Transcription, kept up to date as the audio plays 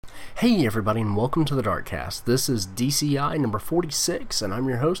Hey everybody, and welcome to the Darkcast. This is DCI number 46, and I'm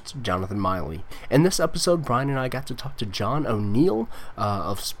your host, Jonathan Miley. In this episode, Brian and I got to talk to John O'Neill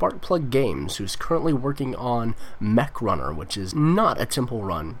of Sparkplug Games, who's currently working on Mech Runner, which is not a Temple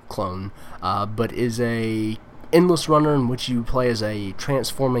Run clone, but is a endless runner in which you play as a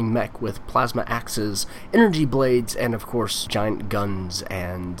transforming mech with plasma axes, energy blades, and of course giant guns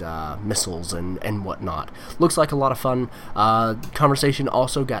and missiles and whatnot. Looks like a lot of fun. Conversation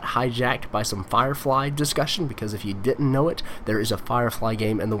also got hijacked by some Firefly discussion, because if you didn't know it, there is a Firefly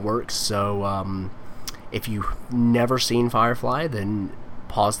game in the works, so if you've never seen Firefly, then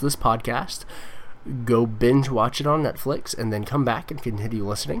pause this podcast, go binge watch it on Netflix, and then come back and continue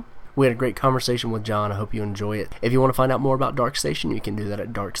listening. We had a great conversation with John. I hope you enjoy it. If you want to find out more about DarkStation, you can do that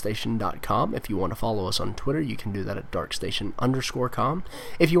at darkstation.com. If you want to follow us on Twitter, you can do that at darkstation_com.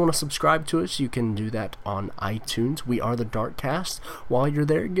 If you want to subscribe to us, you can do that on iTunes. We are the Darkcast. While you're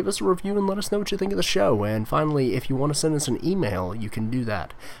there, give us a review and let us know what you think of the show. And finally, if you want to send us an email, you can do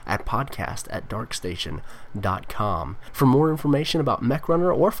that at podcast@darkstation.com. For more information about Mech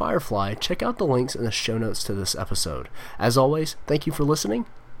Runner or Firefly, check out the links in the show notes to this episode. As always, thank you for listening.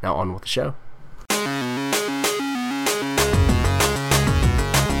 Now on with the show.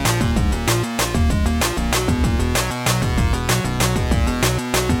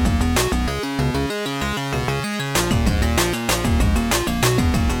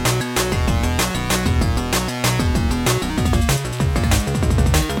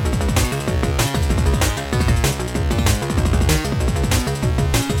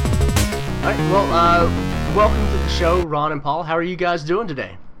 Alright, well, welcome to the show, Ron and Paul. How are you guys doing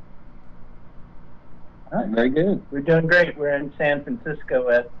today? All right, very good. We're doing great. We're in San Francisco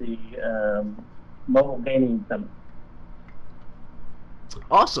at the Mobile Gaming Summit.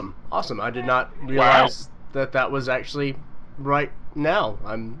 Awesome. I did not realize that was actually right now.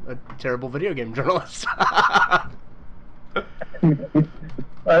 I'm a terrible video game journalist.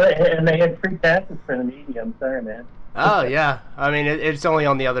 And they had free passes for the media. I'm sorry, man. Oh, yeah. I mean, it's only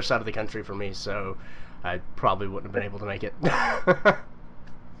on the other side of the country for me, so I probably wouldn't have been able to make it.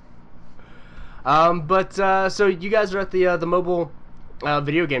 So you guys are at the Mobile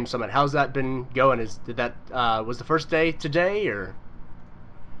Video Game Summit. How's that been going? Was the first day today, or?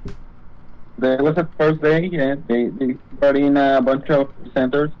 There was the first day, yeah. They brought in a bunch of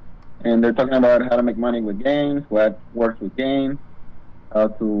presenters, and they're talking about how to make money with games, what works with games, how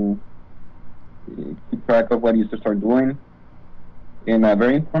to keep track of what users are doing, in a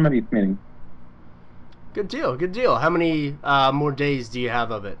very informative meeting. Good deal. How many more days do you have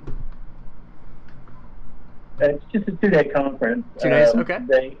of it? It's just a 2-day conference. 2 days, okay.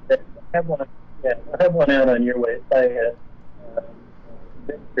 They have one. Yeah, I have one out on your way. It's by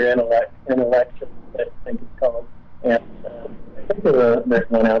Victor Intellection, I think it's called. And I think there's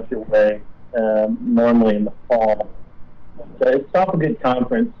one out your way normally in the fall. So it's a good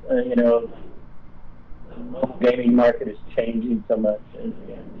conference. The mobile gaming market is changing so much. And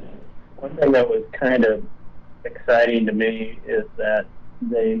one thing that was kind of exciting to me is that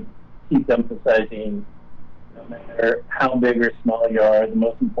they keep emphasizing, no matter how big or small you are, the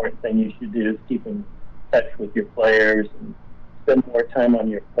most important thing you should do is keep in touch with your players and spend more time on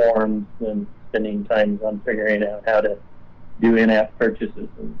your forums than spending time on figuring out how to do in-app purchases.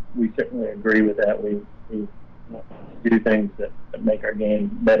 And we certainly agree with that. We do things that make our game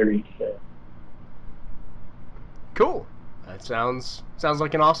better each day. Cool. That sounds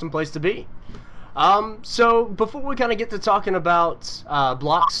like an awesome place to be. So before we kind of get to talking about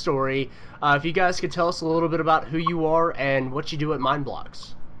Block Story, if you guys could tell us a little bit about who you are and what you do at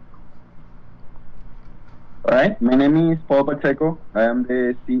MindBlocks. All right, my name is Paul Pacheco. I am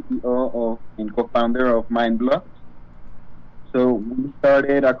the CEO and co-founder of MindBlocks. So we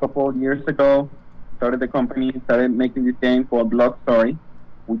started a couple of years ago, started the company, started making this game called Block Story,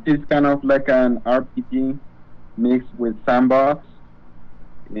 which is kind of like an RPG mixed with sandbox.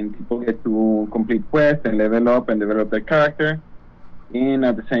 And people get to complete quests and level up and develop their character. And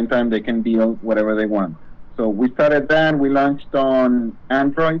at the same time, they can build whatever they want. So we started that. We launched on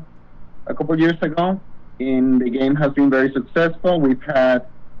Android a couple years ago. And the game has been very successful. We've had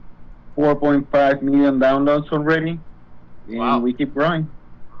 4.5 million downloads already. And wow. We keep growing.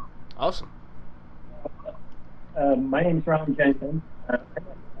 Awesome. My name is Ron Jenkins. I'm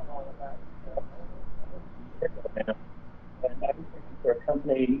for a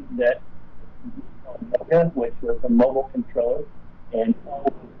company that Mocha, which was a mobile controller, and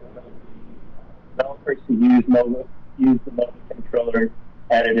developers who used the mobile controller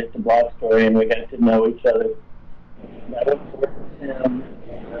added it to Block Story, and we got to know each other. And I worked with him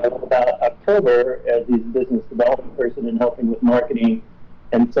about October as his business development person and helping with marketing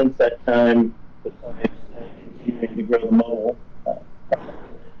And since that time, besides continuing to grow the mobile,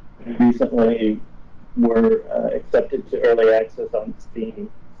 we recently were accepted to early access on Steam.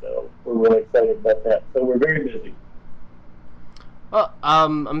 So we're really excited about that. So we're very busy. Well,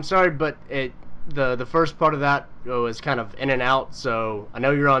 I'm sorry, but the first part of that was kind of in and out. So I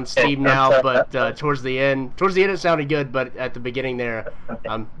know you're on Steam now, but towards the end it sounded good. But at the beginning there,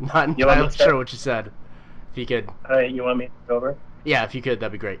 I'm not entirely sure what you said. If you could, you want me to go over? Yeah, if you could,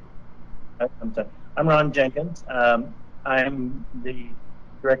 that'd be great. I'm Ron Jenkins. I'm the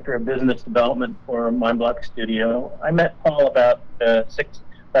Director of Business Development for MindBlock Studio. I met Paul about a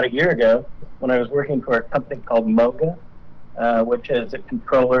year ago when I was working for a company called Moga, which is a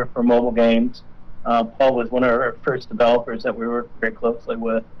controller for mobile games. Paul was one of our first developers that we worked very closely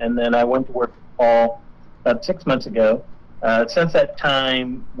with, and then I went to work with Paul about 6 months ago. Since that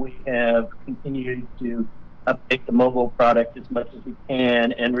time, we have continued to update the mobile product as much as we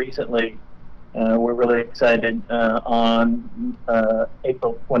can, and recently we're really excited. On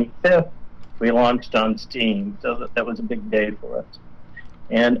April 25th, we launched on Steam, so that was a big day for us.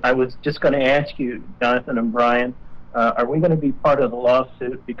 And I was just going to ask you, Jonathan and Brian, are we going to be part of the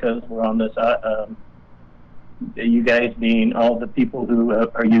lawsuit because we're on this, you guys being all the people who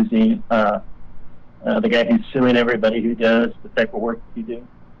are using the guy who's suing everybody who does the type of work that you do?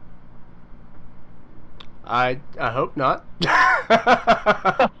 I hope not.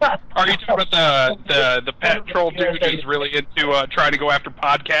 Are you talking about the Pet Troll dude who's really into trying to go after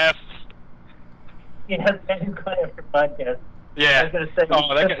podcasts? Yeah, going after podcasts. Yeah. I was gonna say,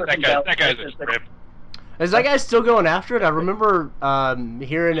 that guy's a script. Is that guy still going after it? I remember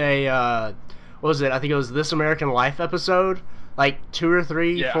hearing what was it? I think it was This American Life episode, like 2 or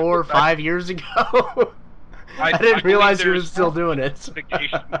 3, 4 or 5 years ago. I didn't realize he was still doing it.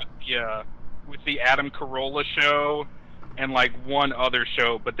 With the Adam Carolla show and like one other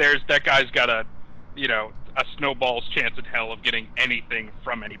show, but that guy's got a snowball's chance in hell of getting anything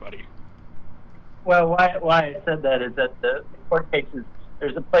from anybody. Well, why I said that is that the court cases,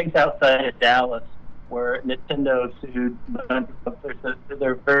 there's a place outside of Dallas where Nintendo sued a bunch of folks.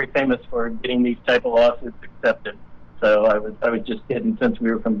 They're very famous for getting these type of lawsuits accepted. So I was just kidding since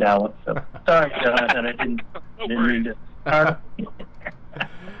we were from Dallas. So sorry, Jonathan, I didn't mean to.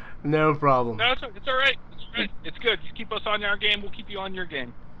 No problem. No, it's all right. It's all right. It's good. You keep us on our game, we'll keep you on your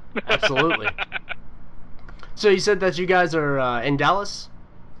game. Absolutely. So you said that you guys are in Dallas?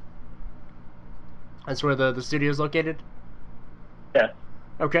 That's where the studio is located? Yeah.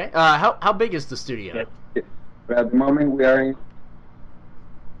 Okay. How big is the studio? Yeah. At the moment we are in...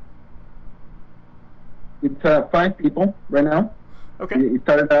 It's 5 people right now. Okay. It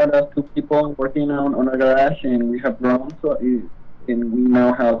started out as 2 people working on a garage, and we have grown, and we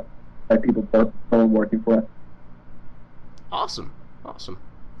now have 5 people total working for us. Awesome.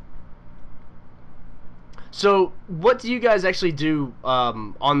 So, what do you guys actually do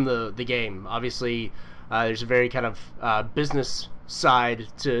on the game? Obviously, there's a very kind of business side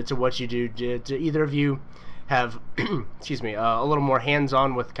to what you do. Do either of you have, excuse me, a little more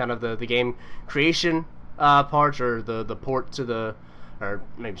hands-on with kind of the game creation part, or the port to the, or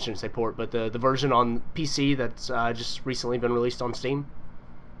maybe I shouldn't say port, but the version on PC that's just recently been released on Steam?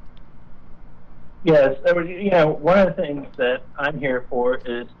 Yes, one of the things that I'm here for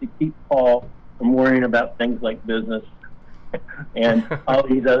is to keep Paul from worrying about things like business and all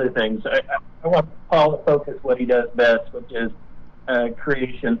these other things. I want Paul to focus what he does best, which is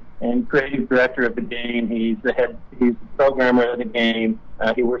creation and creative director of the game. He's the programmer of the game.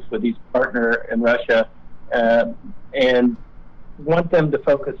 He works with his partner in Russia, and want them to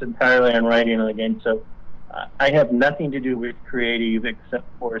focus entirely on writing on the game. So I have nothing to do with creative except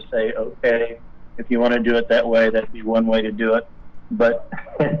for say, okay, if you want to do it that way, that'd be one way to do it. But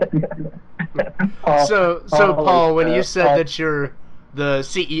Paul, when you said that you're the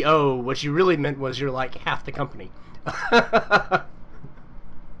CEO, what you really meant was you're like half the company.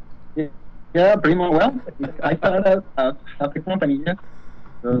 Yeah, pretty much. Well, I started as half the company, yes.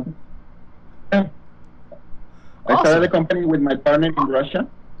 So, yeah. I started the company with my partner in Russia.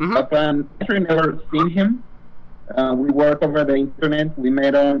 Mm-hmm. I've actually never seen him. We work over the internet. We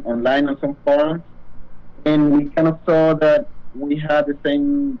met online on some forums, and we kind of saw that we had the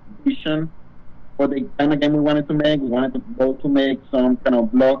same vision for the kind of game we wanted to make. We wanted to go to make some kind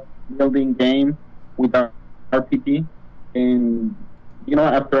of block building game with our RPG. And,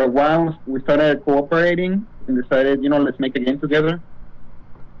 after a while, we started cooperating and decided, let's make a game together.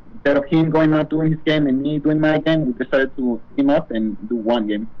 Instead of him going out doing his game and me doing my game, we decided to team up and do one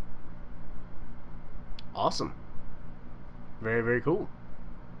game. Awesome. Very, very cool.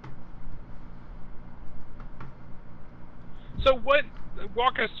 So what,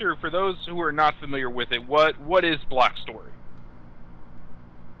 walk us through, for those who are not familiar with it, what is Block Story?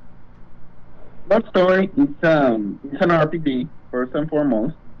 Block Story is an RPG, first and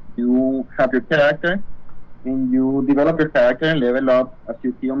foremost. You have your character, and you develop your character, level up as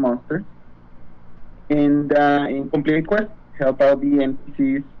you kill monsters, and in complete quests, help out the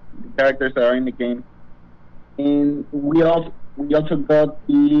NPCs, the characters that are in the game. And we also got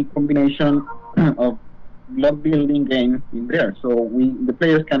the combination of block building game in there. So the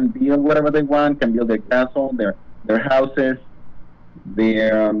players can build whatever they want, can build their castle, their houses, they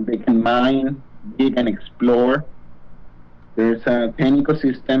can mine, dig and explore. There's 10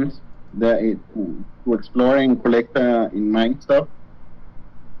 ecosystems to explore and collect and mine stuff.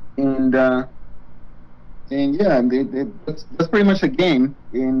 And yeah, that's pretty much a game.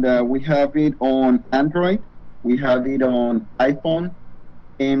 And we have it on Android, we have it on iPhone,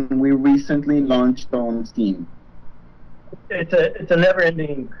 and we recently launched on Steam. It's a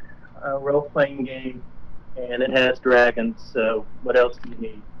never-ending role-playing game, and it has dragons. So what else do you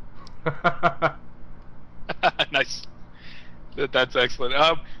need? Nice. That's excellent.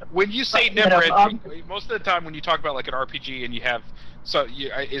 When you say never-ending, most of the time when you talk about like an RPG and you have,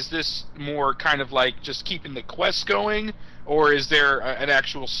 is this more kind of like just keeping the quests going, or is there an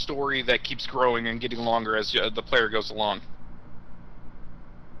actual story that keeps growing and getting longer as the player goes along?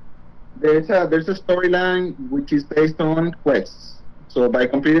 There's a storyline which is based on quests. So by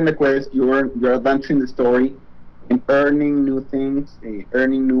completing the quest, you're advancing the story and earning new things,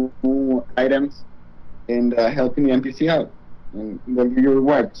 earning new items, and helping the NPC out, and they'll give you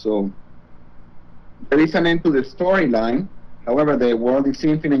reward. So there is an end to the storyline. However, the world is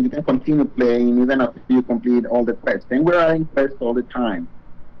infinite, and you can continue playing even after you complete all the quests. And we're adding quests all the time.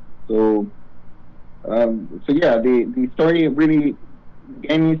 So yeah, the story really, the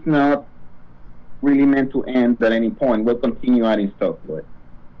game is not really meant to end at any point. We'll continue adding stuff to it.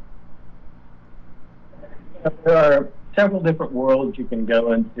 There are several different worlds you can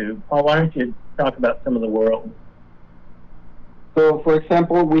go into. Paul, why don't you talk about some of the worlds? So, for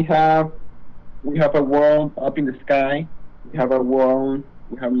example, we have a world up in the sky. We have a world.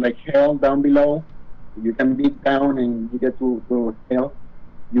 We have like hell down below. You can dig down and you get to hell.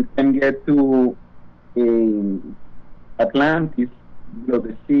 You can get to Atlantis, below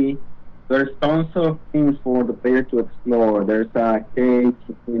the sea. There's tons of things for the player to explore. There's a cave,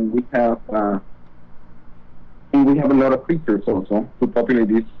 and we have a lot of creatures also to populate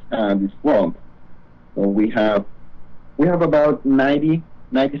this world. So we have about 90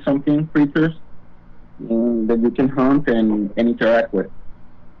 something creatures that you can hunt and interact with,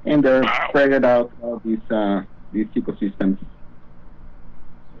 and they're spread out of these ecosystems.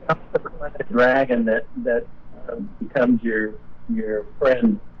 A dragon that becomes your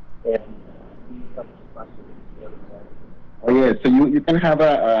friend. Oh yeah, so you can have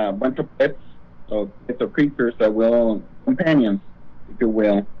a bunch of pets of creatures that will, companions, if you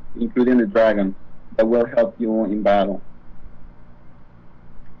will, including the dragon, that will help you in battle.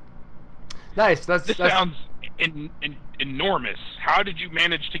 Nice. This sounds enormous. How did you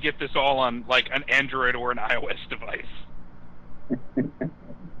manage to get this all on like an Android or an iOS device?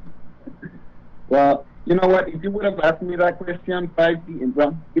 Well, you know what? If you would have asked me that question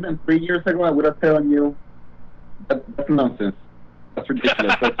even 3 years ago, I would have told you that's nonsense. That's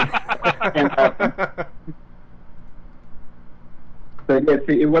ridiculous. That can't happen. So yes,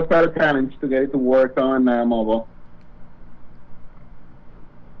 it was quite a challenge to get it to work on mobile.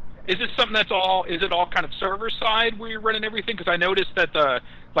 Is this something is it all kind of server side where you're running everything? Because I noticed that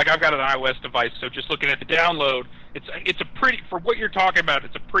I've got an iOS device, so just looking at the download, it's a pretty, for what you're talking about,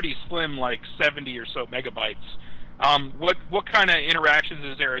 it's a pretty slim, like 70 or so megabytes. What kind of interactions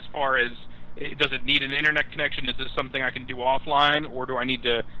is there as far as, does it need an internet connection? Is this something I can do offline, or do I need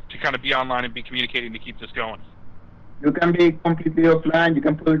to kind of be online and be communicating to keep this going? You can be completely offline. You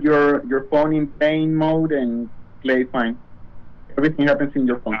can put your phone in plane mode and play fine. Everything happens in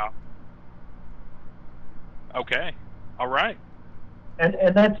your phone. Wow. Okay. All right.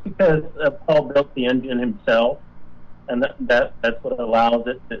 And that's because Paul built the engine himself, and that's what allows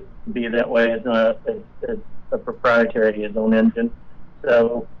it to be that way. It's a proprietary, his own engine.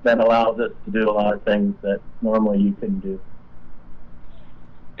 So that allows us to do a lot of things that normally you couldn't do.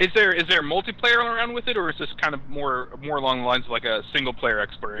 Is there multiplayer around with it, or is this kind of more along the lines of like a single player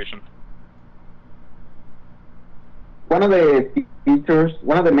exploration? One of the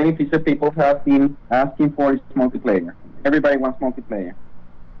many features people have been asking for is multiplayer. Everybody wants multiplayer.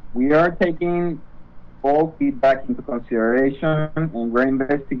 We are taking all feedback into consideration, and we're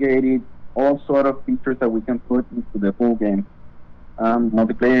investigating all sort of features that we can put into the full game.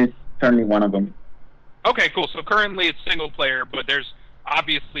 Multiplayer is certainly one of them. Okay, cool. So currently it's single player, but there's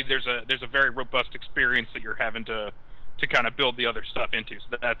obviously there's a very robust experience that you're having to kind of build the other stuff into.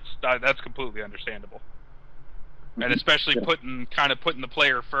 So that's completely understandable. And especially putting the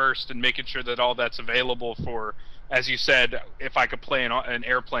player first and making sure that all that's available for, as you said, if I could play in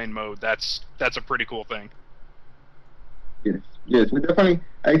airplane mode, that's a pretty cool thing. Yes, we definitely.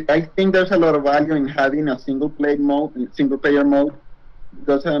 I think there's a lot of value in having a single player mode,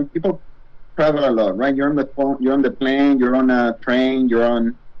 because people travel a lot, right? You're on the phone, you're on the plane, you're on a train,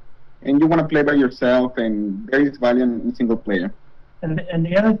 and you want to play by yourself, and there is value in single player. And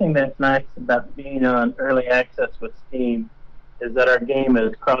the other thing that's nice about being on early access with Steam is that our game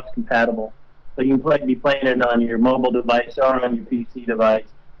is cross-compatible. So you can be playing it on your mobile device or on your PC device,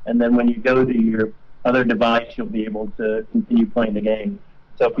 and then when you go to your other device, you'll be able to continue playing the game.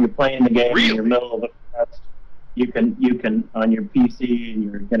 So if you're playing the game in the middle of a quest, you can on your PC, and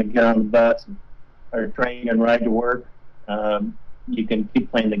you're going to get on the bus or train and ride to work, you can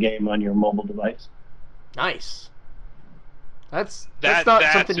keep playing the game on your mobile device. Nice. That's not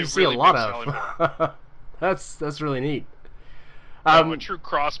something you see a lot of. That's really neat. A true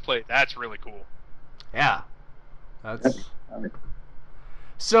crossplay, that's really cool. Yeah.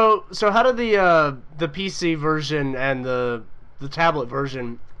 So how do the PC version and the tablet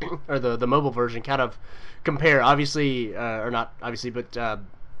version or the mobile version kind of compare? Obviously, or not obviously, but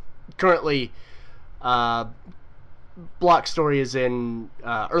currently, Block Story is in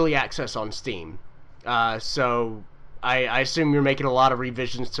early access on Steam. So I assume you're making a lot of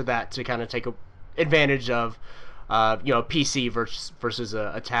revisions to that to kind of take advantage of PC versus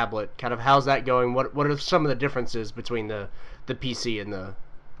a tablet. Kind of how's that going? What are some of the differences between the PC and the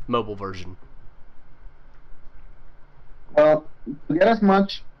mobile version? Well, to get as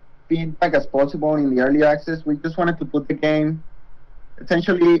much feedback as possible in the early access, we just wanted to put the game,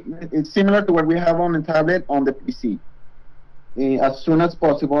 essentially, it's similar to what we have on the tablet on the PC, as soon as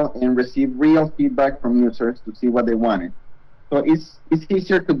possible, and receive real feedback from users to see what they wanted. So it's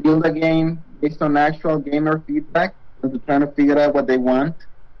easier to build a game based on actual gamer feedback than to try to figure out what they want,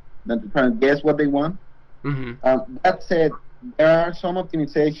 than to try to guess what they want. Mm-hmm. That said, there are some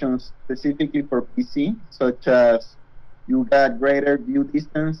optimizations specifically for PC, such as you got greater view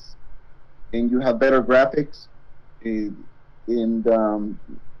distance, and you have better graphics, and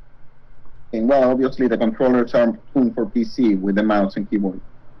well, obviously the controllers are tuned for PC with the mouse and keyboard.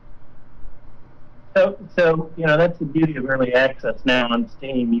 So that's the beauty of early access now on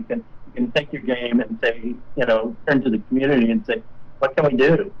Steam. You can take your game and say, turn to the community and say, what can we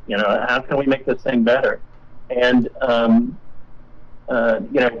do? How can we make this thing better? And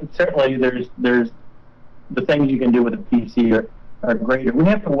certainly there's the things you can do with a PC are greater. We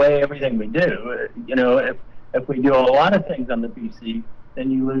have to weigh everything we do. If we do a lot of things on the PC,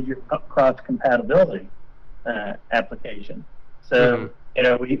 then you lose your cross compatibility application. So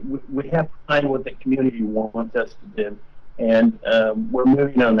we have to find what the community wants us to do, and we're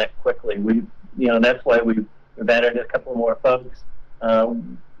moving on that quickly. That's why we've added a couple more folks.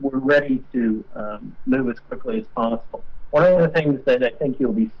 We're ready to move as quickly as possible. One of the things that I think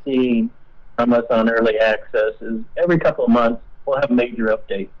you'll be seeing from us on early access is every couple of months we'll have major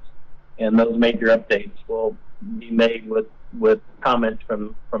updates, and those major updates will be made with comments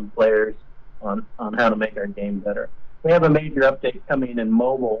from players on how to make our game better. We have a major update coming in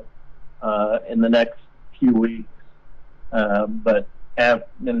mobile in the next few weeks, but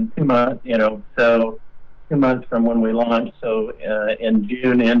in 2 months, so 2 months from when we launch, so in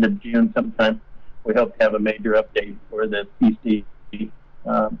June, end of June sometime, we hope to have a major update for the PC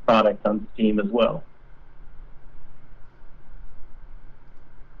product on Steam as well.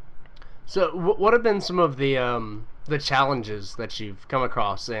 So what have been some of the challenges that you've come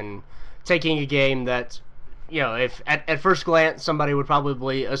across in taking a game that, if at first glance somebody would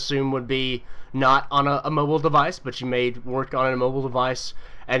probably assume would be not on a mobile device, but you made work on a mobile device,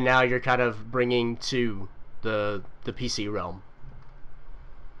 and now you're kind of bringing to the PC realm?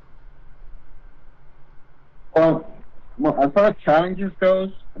 Well, as far as challenges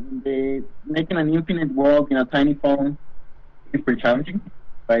goes, making an infinite world in a tiny phone is pretty challenging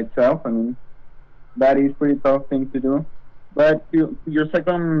by itself. I mean, that is a pretty tough thing to do. But to your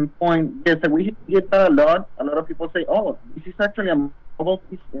second point, yes, we get that a lot. A lot of people say, "Oh, this is actually a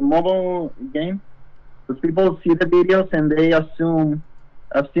mobile game," because people see the videos and they assume.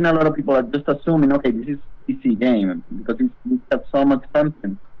 I've seen a lot of people are just assuming, okay, this is PC game because it has so much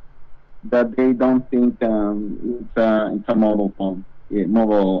content that they don't think it's a mobile phone,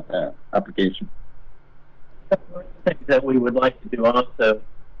 mobile application. One of the things that we would like to do also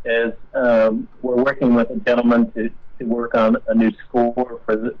is we're working with a gentleman to work on a new score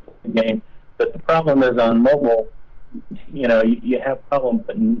for the game. But the problem is on mobile, you have problems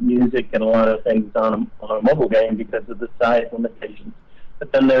putting music and a lot of things on a mobile game because of the size limitations.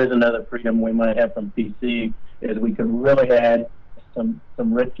 But then there's another freedom we might have from PC is we can really add some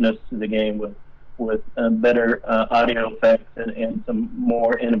richness to the game with better audio effects and some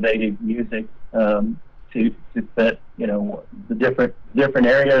more innovative music to fit the different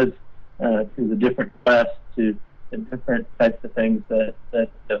areas to the different quests to the different types of things that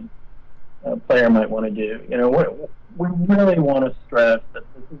a player might want to do. We really want to stress that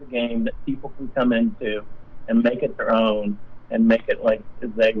this is a game that people can come into and make it their own and make it like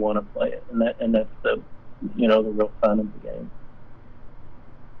they want to play it, and that's the the real fun of the game.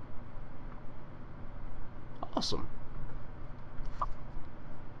 Awesome.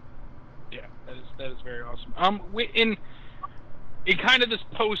 Yeah, that is very awesome. In kind of this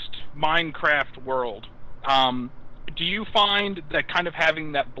post Minecraft world, do you find that kind of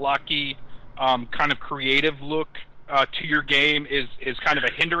having that blocky kind of creative look to your game is kind of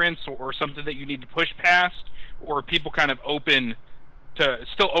a hindrance or something that you need to push past, or are people kind of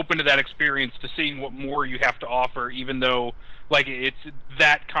still open to that experience, to seeing what more you have to offer, even though like it's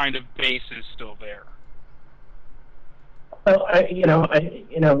that kind of base is still there? Well,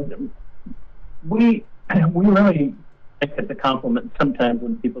 we really think it's a compliment sometimes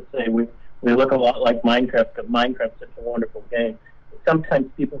when people say we look a lot like Minecraft because Minecraft's such a wonderful game. Sometimes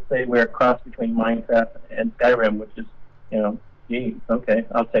people say we're a cross between Minecraft and Skyrim, which is, gee, okay,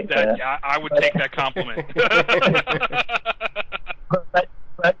 I'll take that. Yeah, I would take that compliment.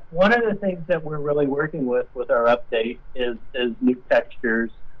 But one of the things that we're really working with our update is new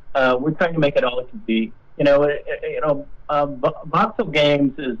textures. We're trying to make it all it can be. Voxel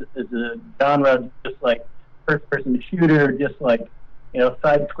games is a genre just like first-person shooter, just like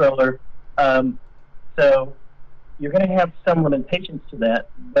side scroller. So you're going to have some limitations to that,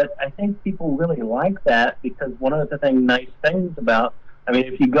 but I think people really like that because one of the nice things about,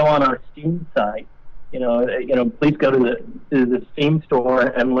 if you go on our Steam site, please go to the Steam store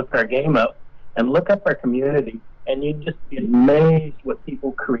and look our game up and look up our community, and you'd just be amazed what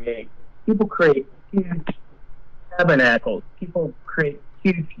people create. People create huge tabernacles. People create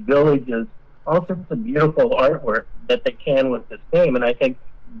huge villages, all sorts of beautiful artwork that they can with this game, and I think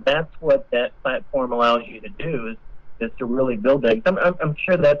that's what that platform allows you to do is to really build things. I'm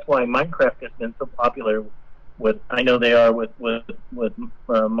sure that's why Minecraft has been so popular with my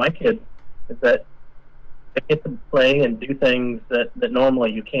kids, is that they get to play and do things that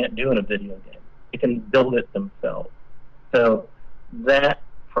normally you can't do in a video game. They can build it themselves. So that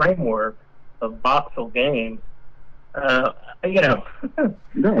framework of voxel games, No,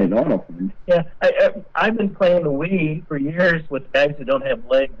 yeah, I've been playing the Wii for years with guys who don't have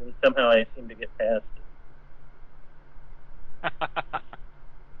legs, and somehow I seem to get past it. I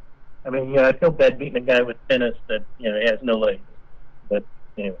feel bad beating a guy with tennis that has no legs, but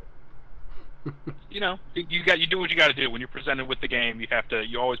anyway. You do what you got to do when you're presented with the game. You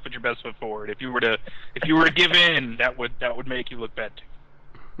always put your best foot forward. If you were to give in, that would make you look bad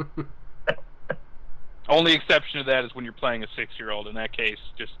too. Only exception to that is when you're playing a 6-year-old. In that case,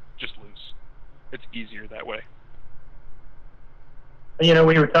 just lose. It's easier that way. We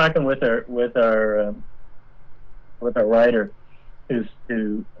were talking with our writer who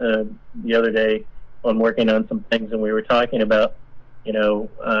the other day on working on some things, and we were talking about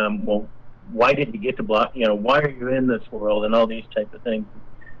well, why did you get to block? Why are you in this world and all these types of things?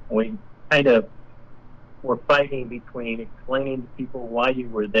 And we kind of were fighting between explaining to people why you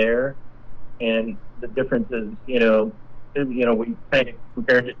were there. And the difference is, we kind of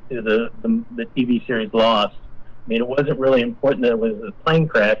compared it to the TV series Lost. It wasn't really important that it was a plane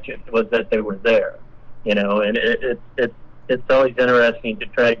crash; it was that they were there. And it's always interesting to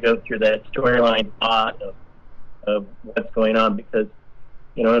try to go through that storyline plot of what's going on, because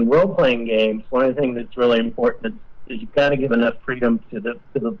in role-playing games, one of the things that's really important is you've got to give enough freedom to the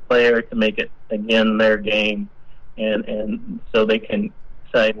player to make it again their game, and so they can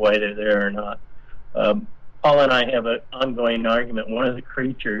decide why they're there or not. Paul and I have an ongoing argument. One of the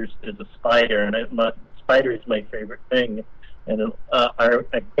creatures is a spider, and spider is my favorite thing. And our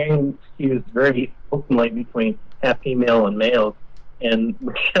game skews very openly between half female and males, and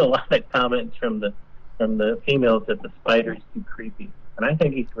we get a lot of comments from the females that the spider's too creepy, and I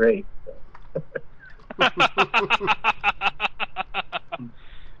think he's great.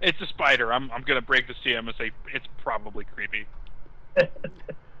 It's a spider. I'm gonna break this to you. I'm gonna say it's probably creepy.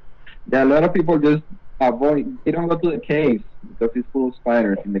 Yeah, a lot of people just avoid. They don't go to the caves because it's full of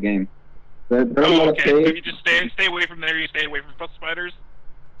spiders in the game. There are a lot of Okay. caves. So you just stay away from there. You stay away from spiders.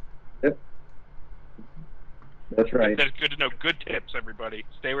 Yep. That's right. That's good to know. Good tips, everybody.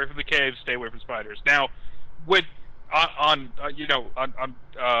 Stay away from the caves. Stay away from spiders. Now, with on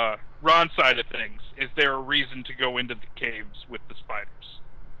Ron's side of things, is there a reason to go into the caves with the spiders?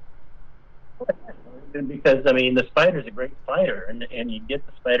 Because I mean, the spider's a great fighter, and you get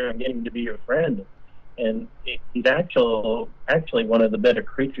the spider and get him to be your friend, and he's actually one of the better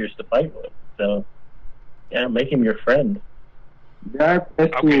creatures to fight with. So, yeah, make him your friend. That's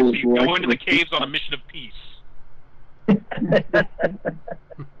Okay, so cool. you go into the caves on a mission of peace.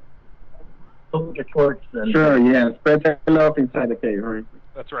 Hold your torch, then. Sure, yeah. Spread that love inside the cave, right?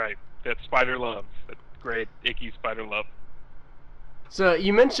 That's right. That spider love. That great, icky spider love. So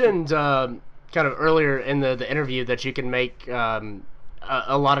you mentioned kind of earlier in the interview that you can make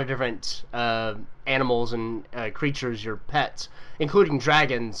a lot of different animals and creatures your pets, including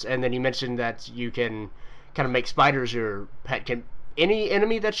dragons, and then you mentioned that you can kind of make spiders your pet. Can any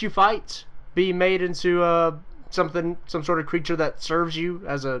enemy that you fight be made into some sort of creature that serves you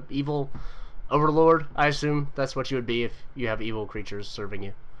as a evil overlord? I assume that's what you would be if you have evil creatures serving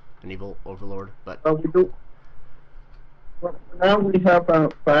you, an evil overlord. But We do. Well, now we have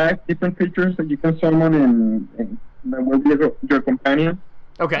 5 different creatures that you can summon, and that will be your companion.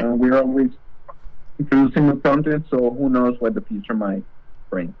 okay. We're always introducing new content, so who knows what the future might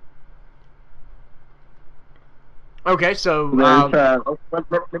bring. Okay, so There's let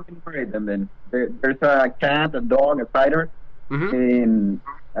me narrate them then. There's a cat, a dog, a spider, mhm. and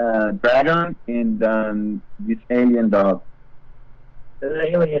a dragon, and this alien dog. The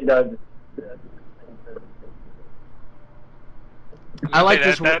alien dog. I like Say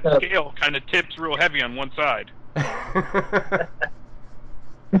this that one. scale kind of tips real heavy on one side.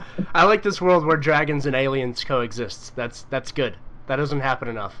 I like this world where dragons and aliens coexist. That's good. That doesn't happen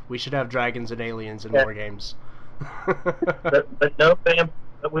enough. We should have dragons and aliens in more games. but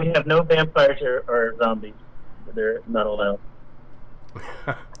we have no vampires or zombies. They're not allowed.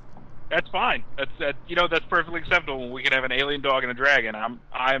 That's fine. That's perfectly acceptable. We can have an alien dog and a dragon.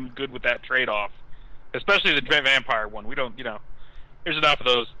 I'm good with that trade-off, especially the vampire one. We don't, there's enough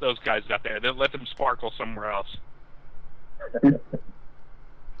of those guys out there. They'll let them sparkle somewhere else.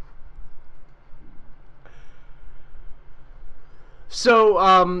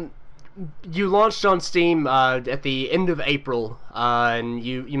 So, you launched on Steam at the end of April, and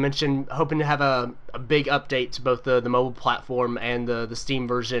you mentioned hoping to have a big update to both the mobile platform and the Steam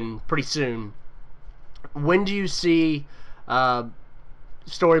version pretty soon. When do you see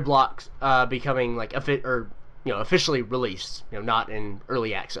Storyblocks becoming like officially released? Not in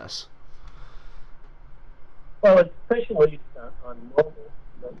early access. Well, it's officially on mobile,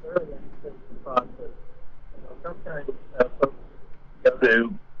 but early access is the process. Sometimes folks go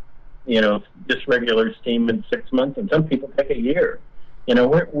to just regular Steam in 6 months, and some people take a year.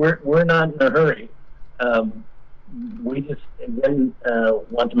 We're not in a hurry. We just again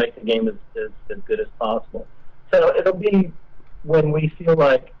want to make the game as good as possible. So it'll be when we feel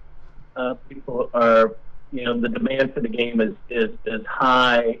like people are, the demand for the game is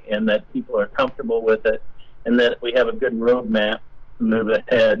high, and that people are comfortable with it, and that we have a good roadmap to move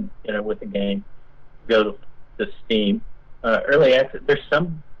ahead, with the game. Go to Steam. Early access. There's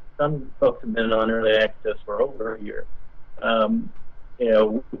some folks have been on early access for over a year.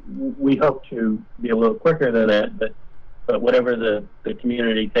 We hope to be a little quicker than that, but whatever the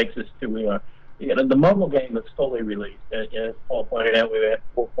community takes us to, we are. The mobile game is fully released. As Paul pointed out, we've had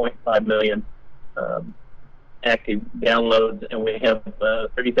 4.5 million active downloads, and we have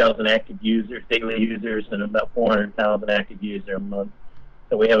 30,000 active users, daily users, and about 400,000 active users a month.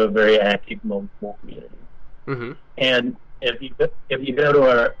 So we have a very active mobile community. Mm-hmm. And if you go to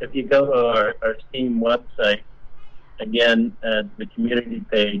our Steam website, again, the community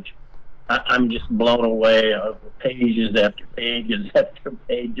page, I'm just blown away of pages after pages after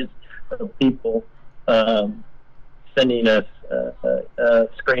pages of people sending us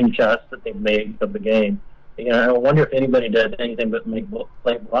screenshots that they've made of the game. I wonder if anybody does anything but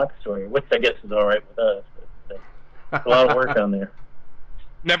play Block Story, which I guess is all right with us. But there's a lot of work on there.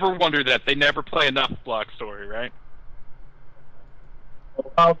 Never wonder that. They never play enough Block Story, right? Well,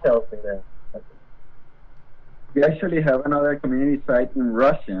 Paul tells me that. We actually have another community site in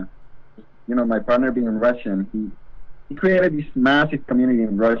Russia. My partner being Russian, he created this massive community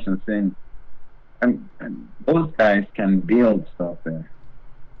in Russian, and those guys can build stuff there.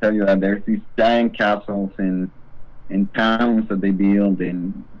 Tell you that there's these giant castles and towns that they build,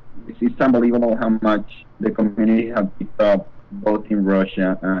 and it's unbelievable how much the community have picked up both in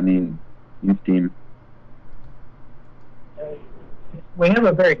Russia and in Steam. We have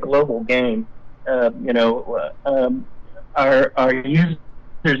a very global game. Our users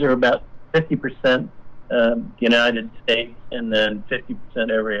are about 50% United States, and then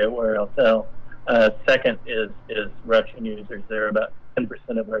 50% everywhere else. Second is Russian users. They're about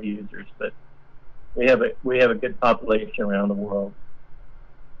 10% of our users, but we have a good population around the world.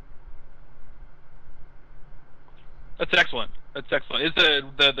 That's excellent. That's excellent. Is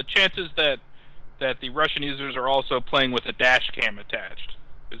the chances that the Russian users are also playing with a dash cam attached?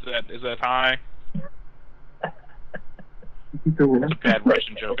 Is that high? It's a bad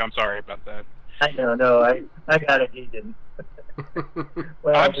Russian joke. I'm sorry about that. I know. No, I got it. He didn't.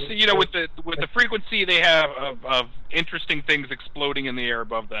 Well, with the frequency they have of interesting things exploding in the air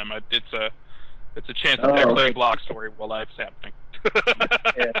above them, it's a chance that they're playing Block Story while life's happening.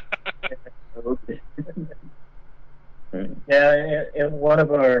 Yeah, and one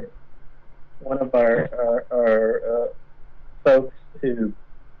of our folks who.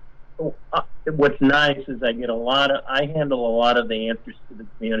 What's nice is I handle a lot of the answers to the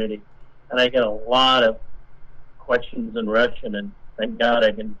community, and I get a lot of questions in Russian, and thank God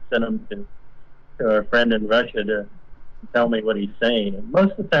I can send them to our friend in Russia to tell me what he's saying. And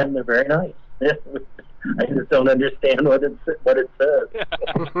most of the time they're very nice. I just don't understand what it says.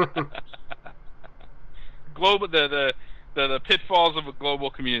 Global the pitfalls of a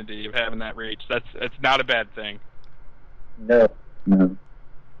global community of having that reach. That's not a bad thing. No.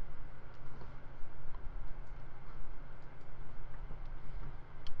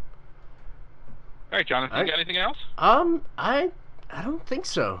 All right, Jonathan, you got anything else? I don't think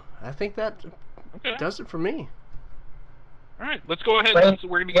so. I think that does it for me. All right, let's go ahead.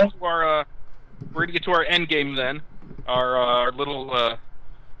 We're gonna get to our end game then. Our little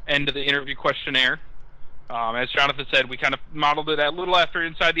end of the interview questionnaire. As Jonathan said, we kind of modeled it a little after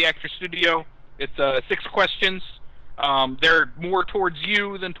Inside the Actor Studio. It's 6 questions. They're more towards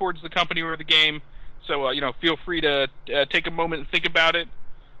you than towards the company or the game. So feel free to take a moment and think about it.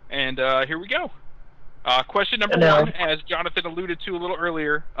 And here we go. Question number 1, as Jonathan alluded to a little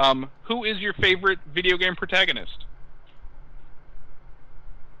earlier, who is your favorite video game protagonist?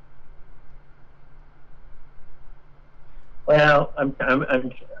 Well, I'm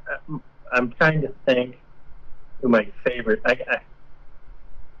trying to think who my favorite. In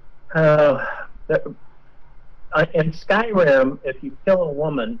Skyrim, if you kill a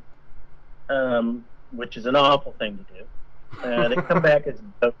woman, which is an awful thing to do, they come back as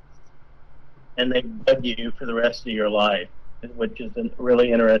ghosts, and they bug you for the rest of your life, which is a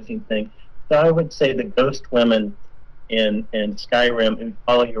really interesting thing. So I would say the ghost women in Skyrim who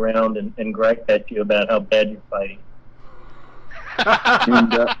follow you around and gripe at you about how bad you're fighting.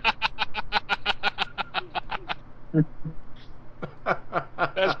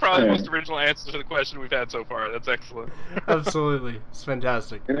 That's probably the most original answer to the question we've had so far. That's excellent. Absolutely. It's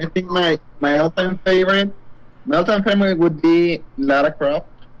fantastic. And I think my all-time favorite would be Lara Croft.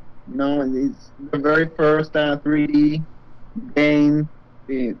 It's the very first 3D game,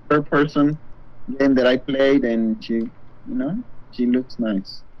 the third-person game that I played, and she looks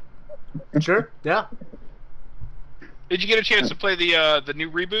nice. Sure, yeah. Did you get a chance to play the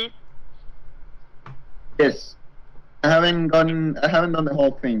new reboot? Yes. I haven't done the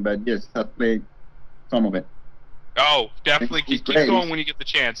whole thing, but yes, I've played some of it. Oh, definitely keep going when you get the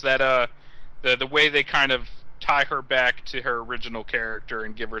chance. That the way they kind of tie her back to her original character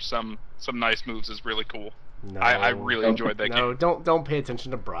and give her some nice moves is really cool. No, I really enjoyed that game. No, don't pay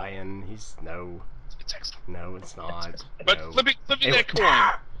attention to Brian. It's excellent. No, it's not. But no. flipping that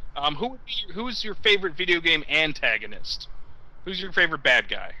coin, who's your favorite video game antagonist? Who's your favorite bad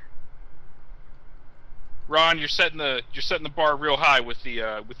guy? Ron, you're setting the bar real high with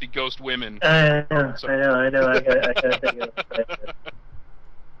the ghost women. I know. I gotta think of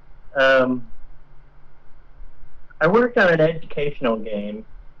it. I worked on an educational game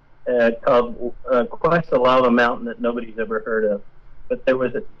called Quest of Lava Mountain that nobody's ever heard of. But there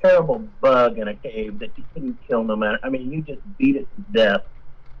was a terrible bug in a cave that you couldn't kill no matter. I mean, you just beat it to death.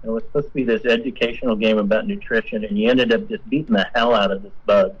 And it was supposed to be this educational game about nutrition, and you ended up just beating the hell out of this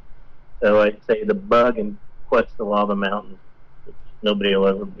bug. So I'd say the bug in Quest of Lava Mountain, which nobody will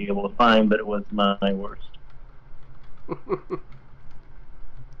ever be able to find, but it was my worst.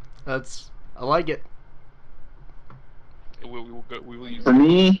 I like it. We will use For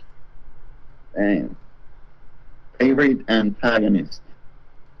me, favorite antagonist.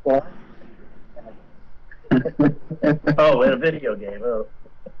 What? Oh, in a video game. Oh.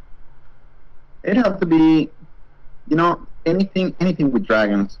 It has to be, anything with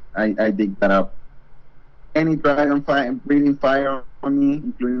dragons. I dig that up. Any dragon breathing fire on me,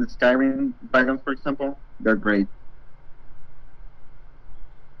 including the Skyrim dragons, for example, they're great.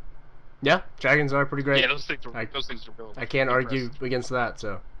 Yeah, dragons are pretty great. Yeah, those things are real. I can't argue against that.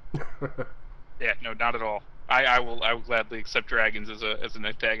 So. Yeah, no, not at all. I will gladly accept dragons as an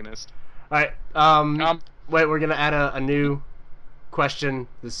antagonist. right. Wait, we're gonna add a new question.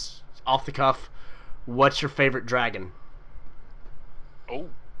 This off the cuff. What's your favorite dragon?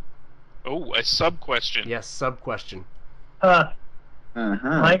 Oh, a sub question. Yes, sub question. Puff. Uh-huh.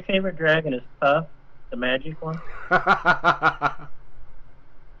 My favorite dragon is Puff, the magic one.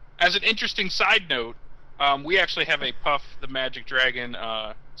 As an interesting side note, we actually have a Puff the Magic Dragon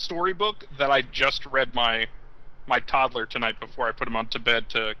storybook that I just read my toddler tonight before I put him to bed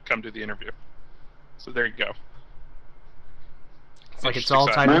to come to the interview. So there you go. It's like it's all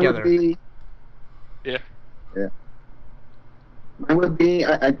tied Mine together. would be, Yeah. mine would be,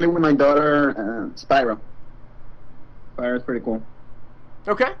 I play with my daughter, Spyro. Spyro's pretty cool.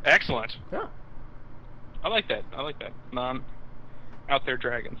 Okay. Excellent. Yeah. I like that. Non out there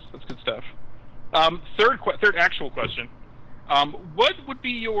dragons. That's good stuff. Third actual question. What would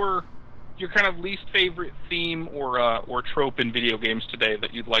be your kind of least favorite theme or trope in video games today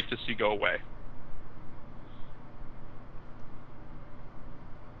that you'd like to see go away?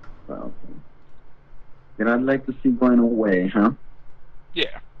 Well, that I'd like to see going away, huh?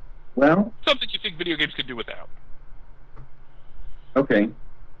 Yeah. Well, Something you think video games could do without. okay.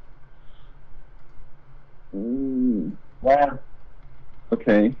 Wow.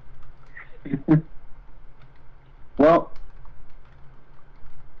 Okay. Well,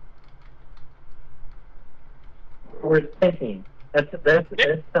 We're thinking. That's something.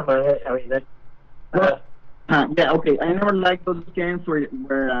 I mean, that's. yeah, okay. I never liked those games where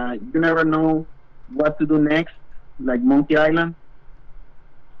you never know what to do next, like Monkey Island.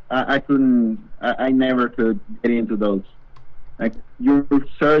 I couldn't. I never could get into those. Like you're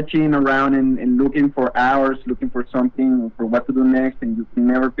searching around and looking for hours, looking for something, for what to do next, and you can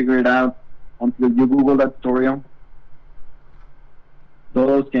never figure it out until you Google that tutorial.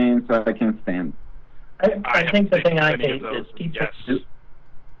 Those games I can't stand. I think the thing I many hate of is those, people.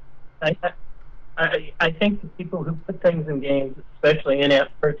 yes. I think the people who put things in games, especially in-app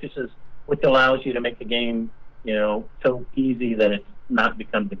purchases, which allows you to make the game, so easy that it not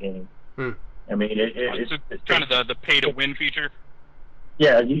becomes a game. I mean, It's kind of the pay-to-win feature.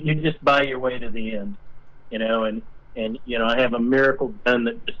 Yeah, you just buy your way to the end, and I have a miracle gun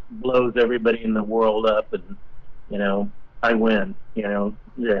that just blows everybody in the world up, and I win. Yeah,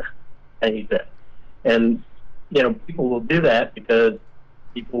 I hate that. And people will do that because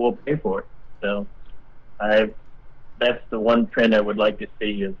people will pay for it. So that's the one trend I would like to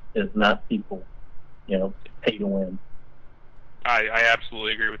see is not people, pay to win. I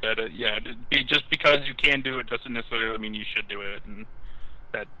absolutely agree with that. Yeah, just because you can do it doesn't necessarily mean you should do it, and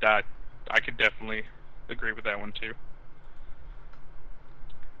that I could definitely agree with that one too.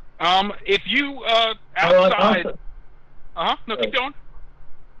 If you outside, no, keep going.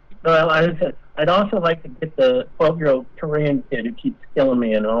 Well, I'd also like to get the 12-year-old Korean kid who keeps killing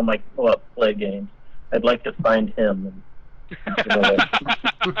me in all my co-op play games. I'd like to find him.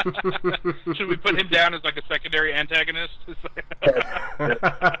 Should we put him down as like a secondary antagonist?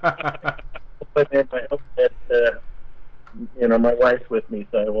 But I hope that my wife's with me,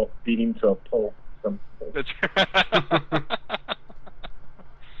 so I won't beat him to a pulp.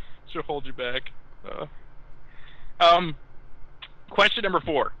 She'll hold you back. Question number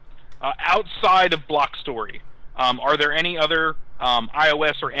 4. Outside of Block Story, are there any other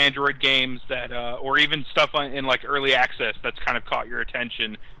iOS or Android games that, or even stuff in like early access that's kind of caught your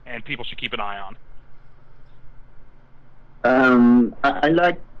attention and people should keep an eye on? I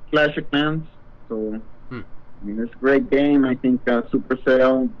like Clash of Clans, so I mean it's a great game. I think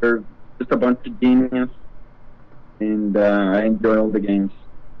Supercell, they're just a bunch of genius, and I enjoy all the games.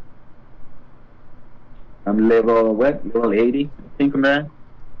 I'm level 80, I think on that.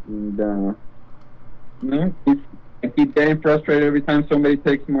 And I keep getting frustrated every time somebody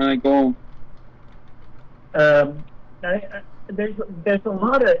takes my gold. There's a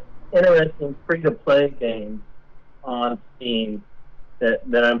lot of interesting free-to-play games on Steam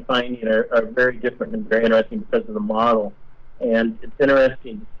that I'm finding are very different and very interesting because of the model. And it's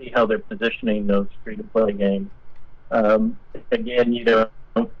interesting to see how they're positioning those free-to-play games. Again, you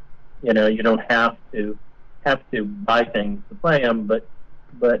don't have to buy things to play them, but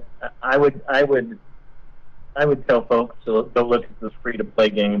I would tell folks to go look at those free-to-play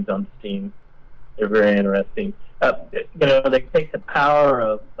games on Steam. They're very interesting. They take the power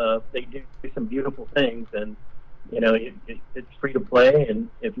of they do some beautiful things, and it's free to play. And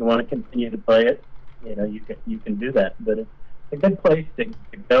if you want to continue to play it, you can do that. But it's a good place to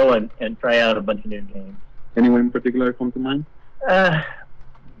go and try out a bunch of new games. Anyone in particular come to mind? I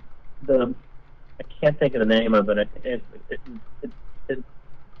can't think of the name of it.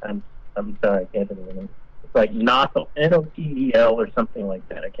 I'm sorry, I can't think of the name. It's like Notel, Notel or something like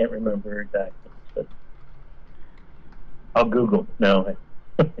that. I can't remember exactly. But I'll Google. No.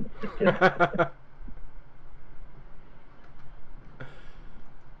 Just kidding.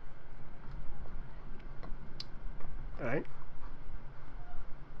 All right.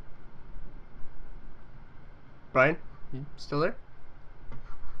 Brian, you still there?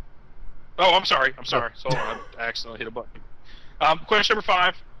 Oh, I'm sorry. So I accidentally hit a button. Question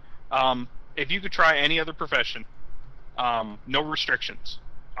number 5. If you could try any other profession, no restrictions,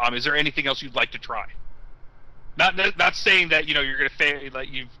 is there anything else you'd like to try? Not saying that you're going to fail, like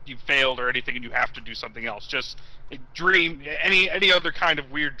you've failed or anything, and you have to do something else. Just a dream, any other kind of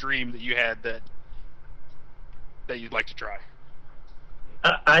weird dream that you had that you'd like to try.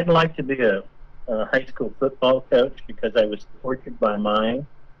 I'd like to be a high school football coach because I was tortured by mine,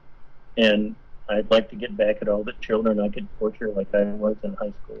 and I'd like to get back at all the children I could torture like I was in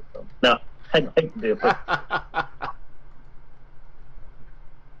high school. So, no, I'd like to be a football.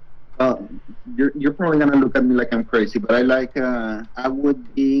 You're probably gonna look at me like I'm crazy, but I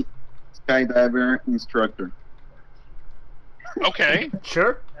would be skydiver instructor. Okay.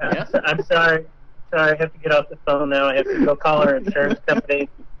 Sure. Yeah. I'm sorry. I have to get off the phone now. I have to go call our insurance company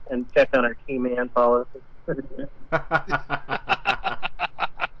and check on our key man policy.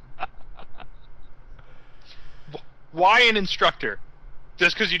 Why an instructor?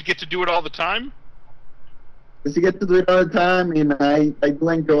 Just because you'd get to do it all the time? Because you get to do it all the time, and I do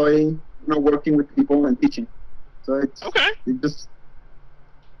enjoy working with people and teaching. So it just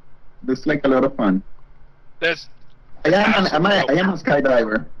looks like a lot of fun. I am a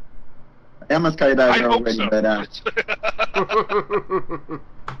skydiver. I am a skydiver already, so. but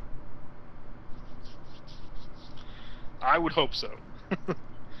I would hope so.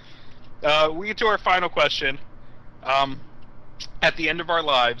 We get to our final question. At the end of our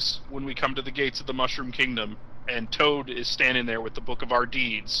lives, when we come to the gates of the Mushroom Kingdom, and Toad is standing there with the Book of Our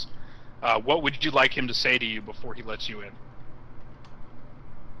Deeds, what would you like him to say to you before he lets you in?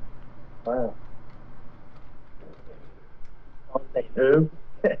 Wow. I'll say who?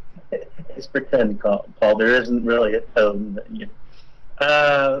 Just pretend, Paul. There isn't really a Toad.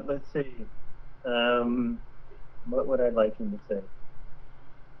 Let's see. What would I like him to say?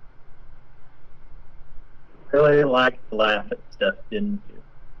 Really like to laugh at stuff, didn't you?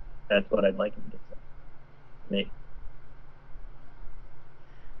 That's what I'd like him to say. Me.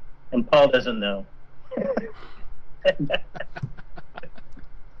 And Paul doesn't know.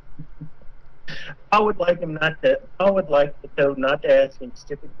 I would like the Toad not to ask him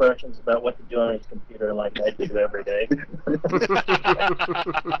stupid questions about what to do on his computer like I do every day.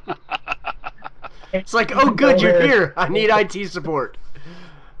 It's like, oh good, you're here. I need IT support.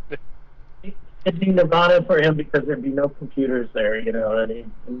 It'd be nirvana for him because there'd be no computers there, and he'd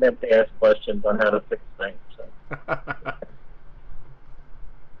have to ask questions on how to fix things. So.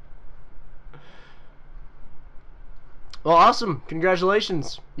 Well, awesome.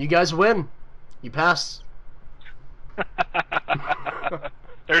 Congratulations. You guys win. You pass.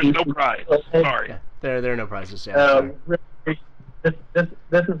 There's no prize. Sorry. Yeah, there are no prizes. Yeah, this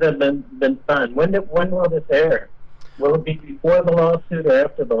has been fun. When will this air? Will it be before the lawsuit or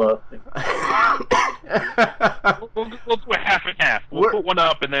after the lawsuit? We'll do a half and half. We'll put one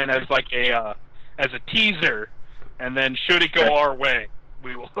up, and then as like a teaser, and then should it go our way,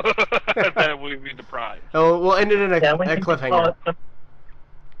 we will. That will be the prize. Oh, we'll end it in a cliffhanger.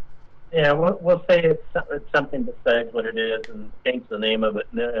 We'll say it's something besides what it is, and change the name of it.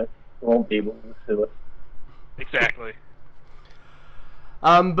 And it won't be able to sue us. Exactly.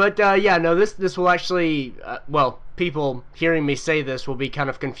 This will actually, people hearing me say this will be kind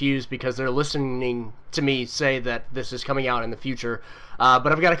of confused because they're listening to me say that this is coming out in the future. But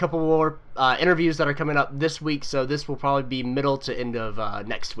I've got a couple more interviews that are coming up this week, so this will probably be middle to end of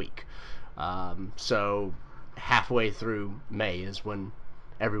next week. So halfway through May is when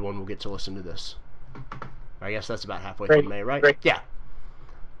everyone will get to listen to this. I guess that's about halfway through May, right? Great. Yeah.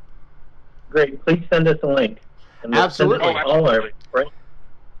 Great. Please send us a link. And Absolutely. Right?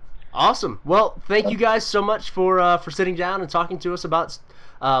 Awesome. Well, thank you guys so much for sitting down and talking to us about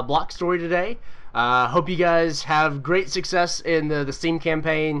Block Story today. Hope you guys have great success in the Steam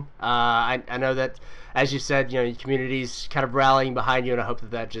campaign. I know that, as you said, your community's kind of rallying behind you, and I hope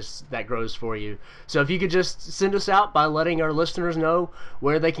that grows for you. So if you could just send us out by letting our listeners know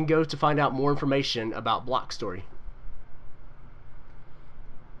where they can go to find out more information about Block Story.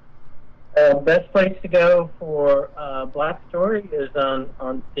 Best place to go for Block Story is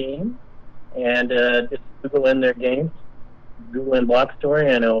on Steam, and just Google in their games, Google in Block Story,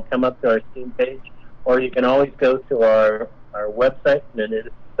 and it'll come up to our Steam page. Or you can always go to our website, and it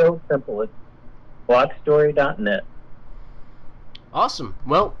is so simple. It's blockstory.net. Awesome.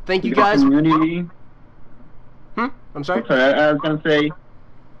 Well, thank you We got guys. community. I'm sorry. I was gonna say.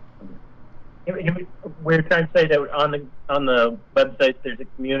 We're trying to say that on the website there's a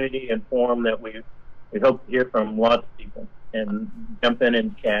community and forum that we hope to hear from lots of people and jump in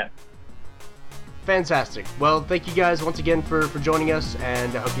and chat. Fantastic. Well, thank you guys once again for joining us,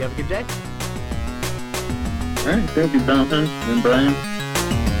 and I hope you have a good day. All right, thank you, Jonathan and Brian.